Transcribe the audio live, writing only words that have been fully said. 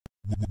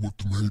what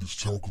the haters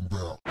talking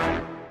about.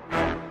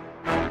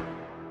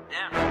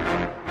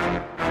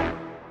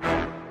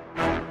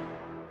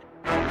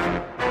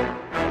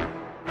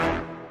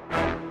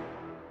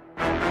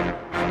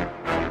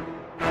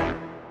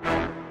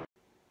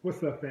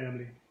 What's up,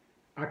 family?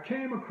 I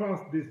came across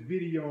this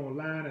video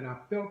online and I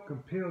felt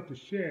compelled to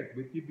share it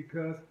with you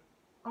because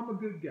I'm a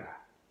good guy.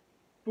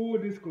 Full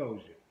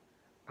disclosure,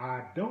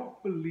 I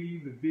don't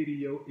believe the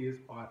video is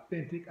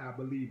authentic. I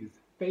believe it's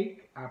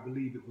fake. I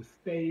believe it was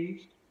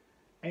staged.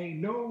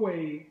 Ain't no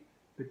way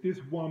that this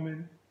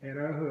woman and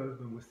her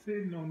husband were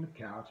sitting on the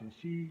couch and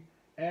she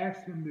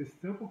asked him this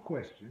simple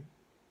question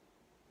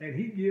and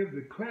he gives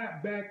the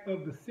clap back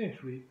of the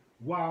century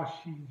while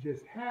she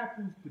just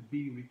happens to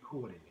be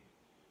recording it.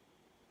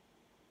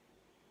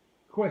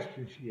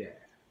 Question she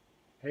asked: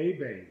 "Hey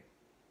babe,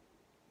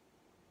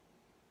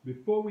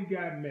 before we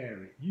got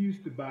married, you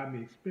used to buy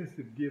me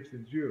expensive gifts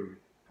and jewelry.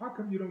 How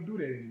come you don't do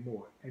that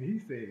anymore?" And he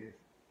says,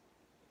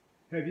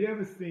 "Have you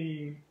ever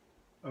seen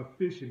a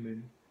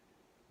fisherman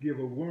give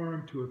a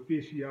worm to a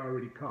fish he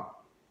already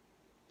caught?"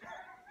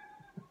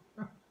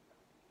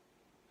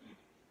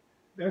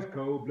 That's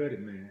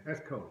cold-blooded, man.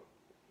 That's cold.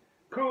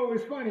 Cold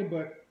is funny,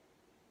 but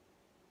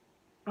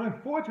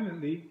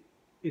unfortunately,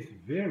 it's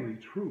very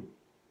true.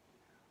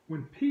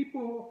 When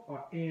people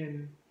are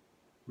in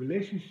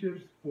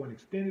relationships for an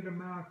extended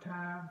amount of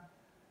time,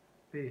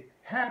 they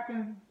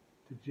happen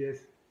to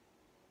just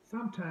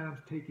sometimes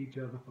take each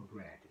other for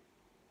granted.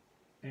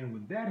 And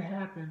when that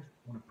happens,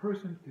 when a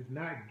person is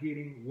not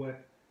getting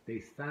what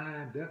they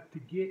signed up to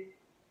get,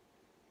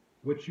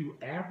 what you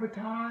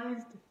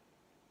advertised,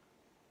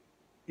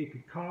 it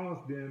could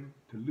cause them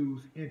to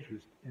lose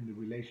interest in the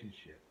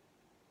relationship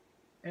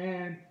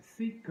and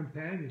seek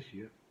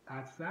companionship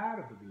outside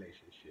of the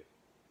relationship.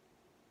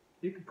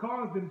 It could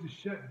cause them to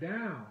shut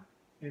down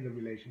in the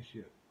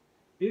relationship.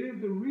 It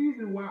is the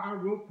reason why I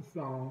wrote the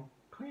song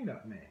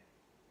Cleanup Man.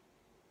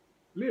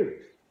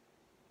 Lyrics: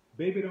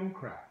 baby, don't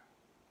cry.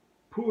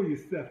 Pull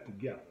yourself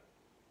together.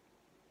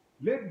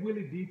 Let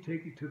Willie D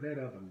take you to that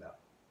other level.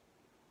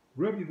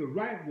 Rub you the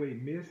right way,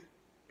 miss.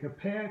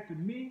 Compared to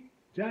me,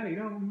 Johnny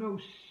don't know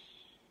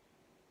shh.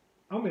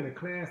 I'm in a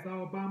class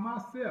all by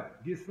myself.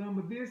 Get some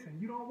of this and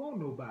you don't want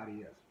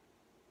nobody else.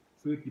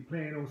 So if you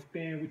plan on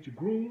staying with your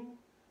groom,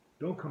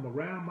 don't come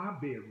around my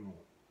bedroom.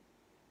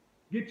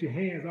 Get your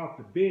hands off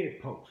the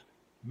bedpost.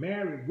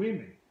 Married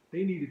women,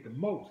 they need it the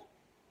most.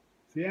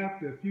 See,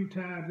 after a few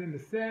times in the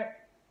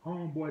sack,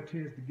 homeboy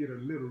tends to get a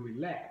little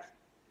relaxed.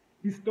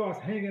 He starts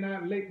hanging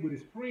out late with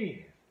his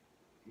friends.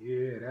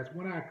 Yeah, that's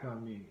when I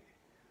come in.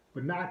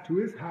 But not to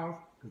his house,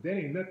 because that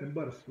ain't nothing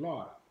but a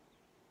slaughter.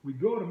 We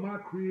go to my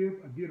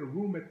crib and get a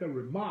room at the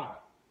Ramada.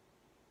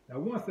 Now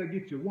once I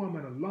get your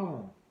woman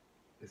alone,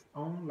 it's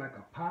on like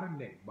a pot of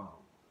neck bones.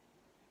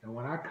 And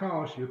when I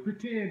call, she'll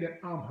pretend that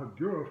I'm her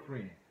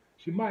girlfriend.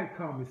 She might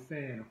call me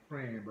saying a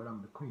friend, but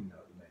I'm the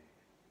cleanup man.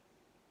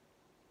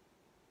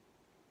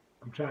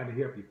 I'm trying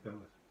to help you,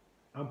 fellas.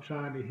 I'm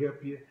trying to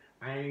help you.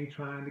 I ain't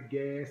trying to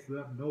gas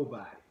up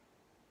nobody.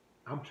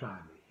 I'm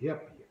trying to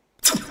help you.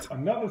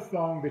 Another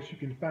song that you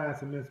can find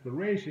some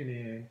inspiration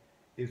in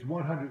is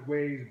 100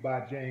 Ways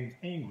by James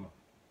Ingram.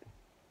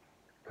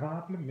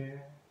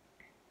 Compliment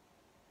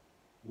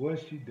what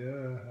she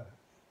does.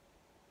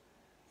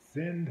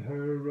 Send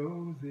her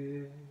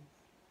roses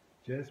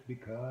just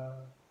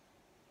because.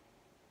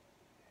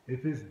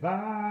 If it's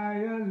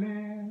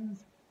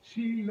violins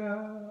she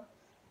loves,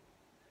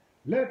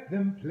 let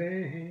them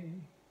play.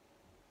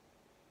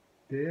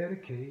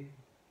 Dedicate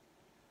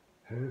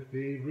her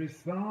favorite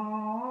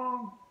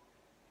song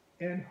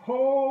and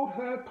hold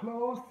her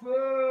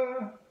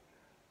closer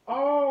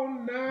all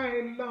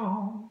night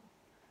long.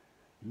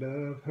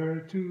 Love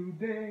her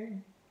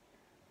today.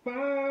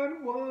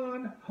 Find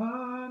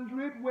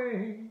 100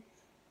 ways.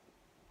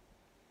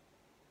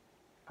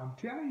 I'm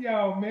telling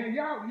y'all, man,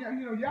 y'all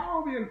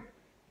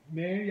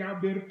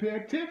better pay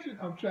attention.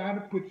 I'm trying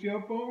to put you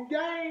up on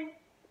game.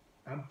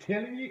 I'm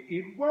telling you,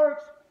 it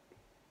works.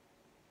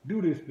 Do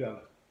this,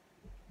 fellas.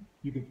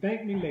 You can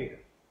thank me later.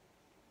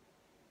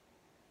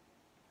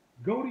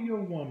 Go to your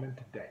woman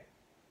today.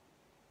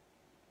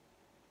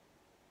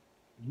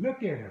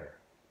 Look at her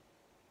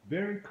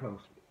very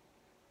closely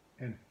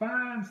and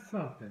find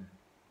something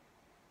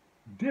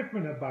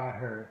different about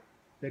her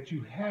that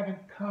you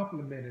haven't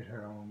complimented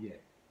her on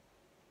yet.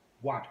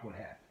 Watch what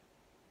happens.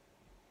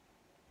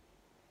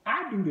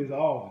 I do this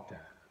all the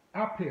time.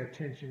 I pay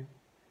attention.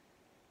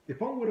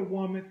 If I'm with a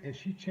woman and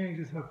she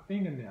changes her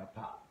fingernail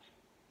polish,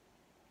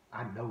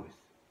 I notice,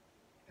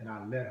 and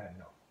I let her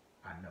know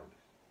I notice.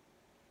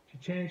 She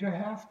changed her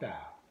hairstyle.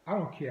 I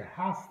don't care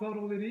how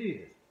subtle it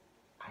is.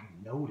 I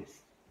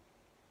notice,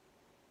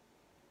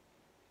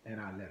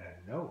 and I let her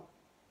know.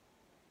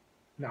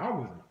 Now, I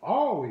wasn't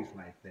always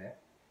like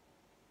that,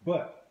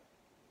 but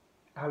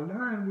I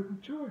learned with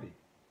maturity.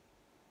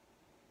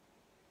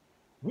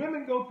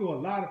 Women go through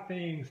a lot of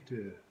things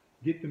to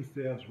get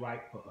themselves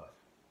right for us.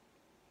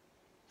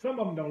 Some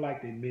of them don't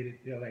like to admit it.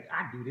 They're like,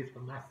 I do this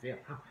for myself.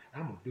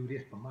 I'm gonna do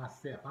this for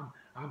myself.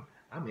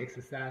 I'm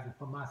exercising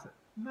for myself.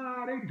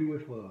 Nah, they do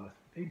it for us.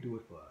 They do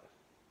it for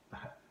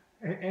us.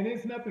 And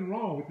there's nothing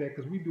wrong with that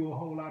because we do a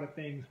whole lot of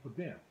things for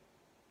them.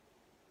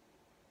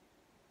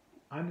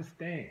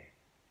 Understand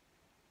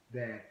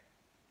that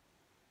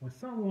when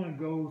someone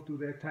goes through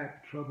that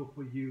type of trouble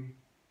for you,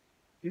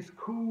 it's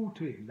cool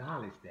to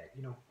acknowledge that.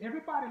 You know,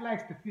 everybody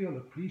likes to feel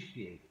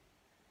appreciated.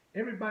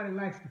 Everybody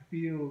likes to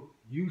feel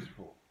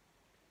useful.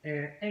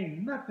 And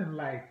ain't nothing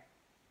like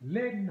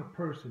letting a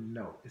person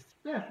know,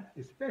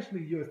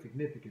 especially your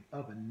significant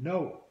other,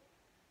 know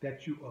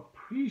that you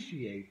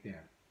appreciate them.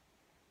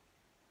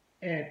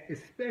 And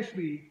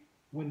especially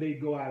when they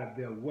go out of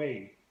their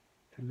way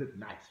to look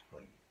nice for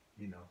you,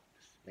 you know,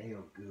 to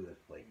smell good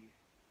for you.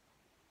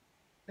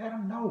 Let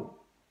them know.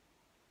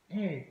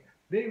 And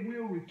they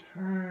will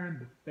return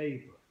the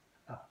favor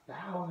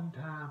 1,000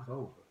 times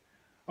over.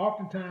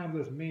 Oftentimes,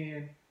 as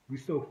men, we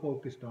so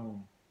focused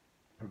on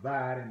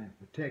providing and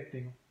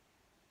protecting,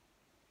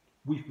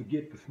 we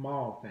forget the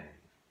small things.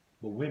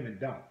 But women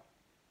don't.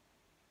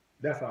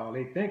 That's all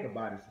they think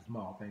about is the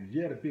small things.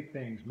 Yeah, the big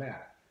things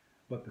matter.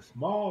 But the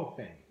small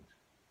things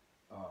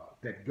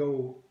that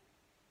go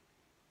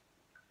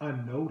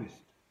unnoticed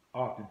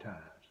oftentimes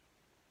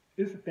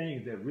is the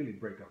things that really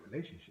break up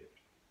relationships.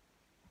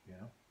 You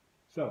know?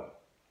 So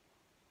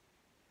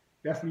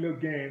that's a little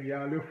game,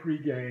 y'all, a little free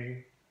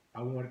game.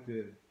 I wanted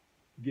to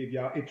give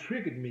y'all. It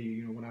triggered me,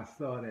 you know, when I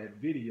saw that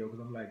video because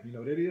I'm like, you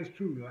know, that is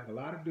true. Like a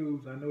lot of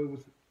dudes, I know it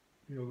was,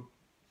 you know,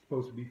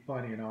 supposed to be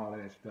funny and all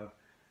of that stuff,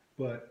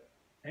 but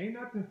ain't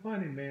nothing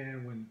funny,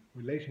 man, when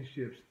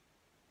relationships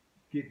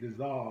get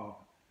dissolved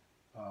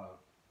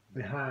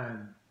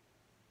behind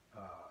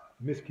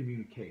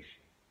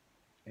miscommunication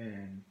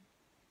and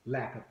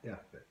lack of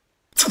effort.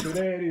 So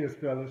there it is,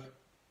 fellas.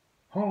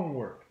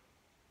 Homework.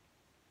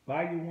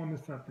 Buy your woman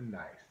something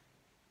nice.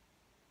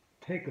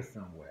 Take her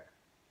somewhere.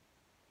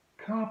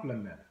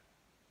 Compliment her.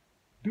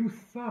 Do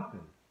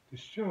something to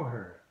show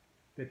her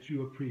that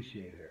you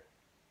appreciate her.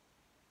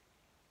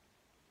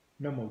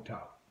 No more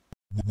talk.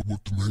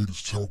 What the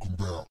haters talking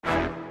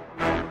about?